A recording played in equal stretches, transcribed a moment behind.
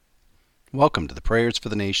Welcome to the Prayers for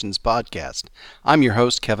the Nations podcast. I'm your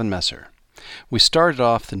host, Kevin Messer. We started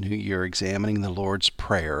off the new year examining the Lord's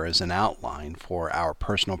Prayer as an outline for our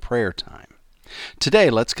personal prayer time. Today,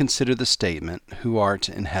 let's consider the statement, "Who art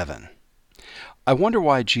in heaven." I wonder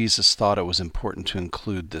why Jesus thought it was important to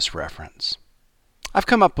include this reference. I've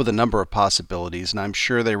come up with a number of possibilities, and I'm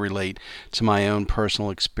sure they relate to my own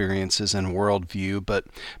personal experiences and worldview, but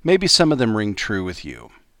maybe some of them ring true with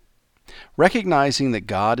you. Recognizing that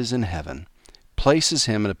God is in heaven places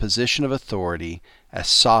him in a position of authority as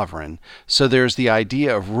sovereign, so there's the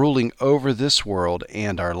idea of ruling over this world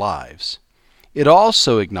and our lives. It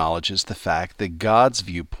also acknowledges the fact that God's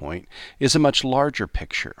viewpoint is a much larger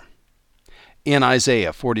picture. In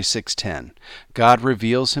Isaiah 46:10, God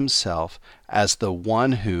reveals himself as the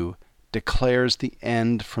one who declares the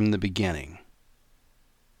end from the beginning.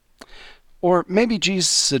 Or maybe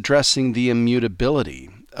Jesus is addressing the immutability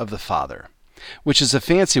of the Father, which is a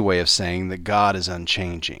fancy way of saying that God is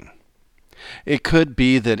unchanging. It could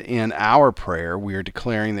be that in our prayer we are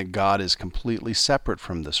declaring that God is completely separate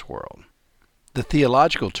from this world. The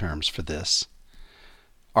theological terms for this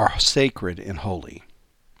are sacred and holy.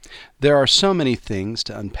 There are so many things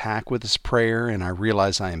to unpack with this prayer, and I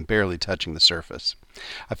realize I am barely touching the surface.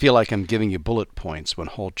 I feel like I'm giving you bullet points when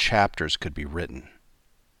whole chapters could be written.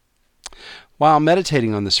 While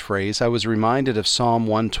meditating on this phrase, I was reminded of Psalm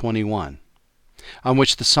 121, on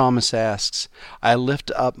which the psalmist asks, "I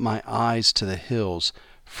lift up my eyes to the hills,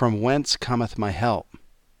 from whence cometh my help?"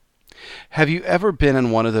 Have you ever been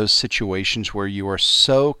in one of those situations where you are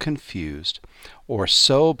so confused or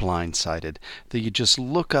so blindsided that you just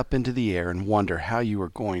look up into the air and wonder how you are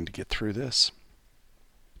going to get through this?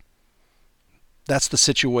 That's the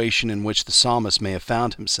situation in which the psalmist may have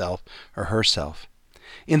found himself or herself.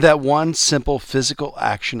 In that one simple physical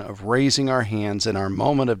action of raising our hands in our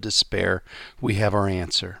moment of despair, we have our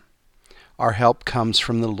answer. Our help comes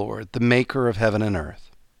from the Lord, the maker of heaven and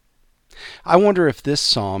earth. I wonder if this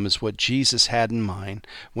psalm is what Jesus had in mind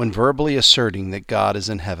when verbally asserting that God is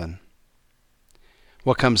in heaven.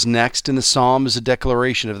 What comes next in the psalm is a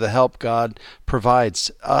declaration of the help God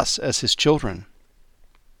provides us as his children.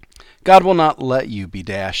 God will not let you be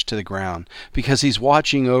dashed to the ground because he's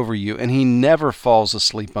watching over you, and he never falls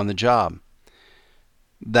asleep on the job.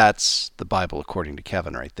 That's the Bible according to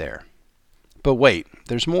Kevin right there. But wait,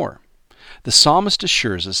 there's more. The psalmist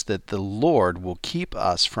assures us that the Lord will keep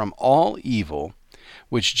us from all evil,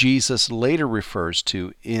 which Jesus later refers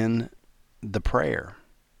to in the prayer.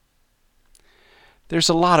 There's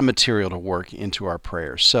a lot of material to work into our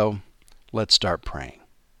prayers, so let's start praying.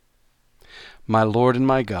 My Lord and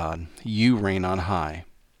my God, you reign on high.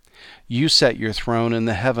 You set your throne in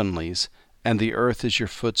the heavenlies, and the earth is your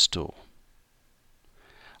footstool.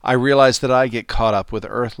 I realize that I get caught up with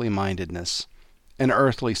earthly mindedness and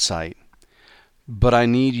earthly sight, but I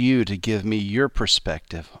need you to give me your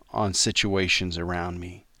perspective on situations around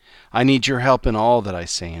me. I need your help in all that I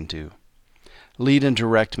say and do. Lead and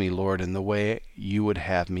direct me, Lord, in the way you would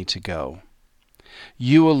have me to go.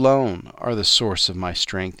 You alone are the source of my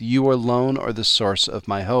strength. You alone are the source of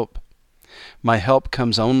my hope. My help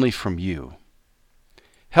comes only from you.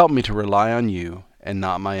 Help me to rely on you and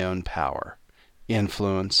not my own power,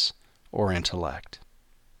 influence, or intellect.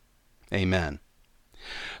 Amen.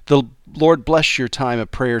 The Lord bless your time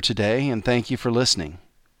of prayer today, and thank you for listening.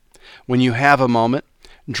 When you have a moment,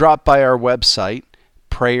 drop by our website,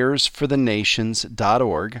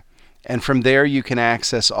 prayersforthenations.org, and from there you can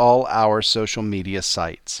access all our social media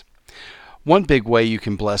sites. One big way you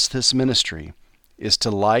can bless this ministry is to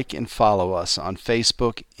like and follow us on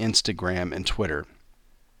Facebook, Instagram, and Twitter.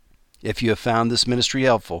 If you have found this ministry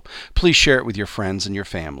helpful, please share it with your friends and your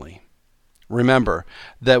family. Remember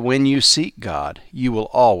that when you seek God, you will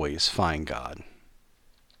always find God.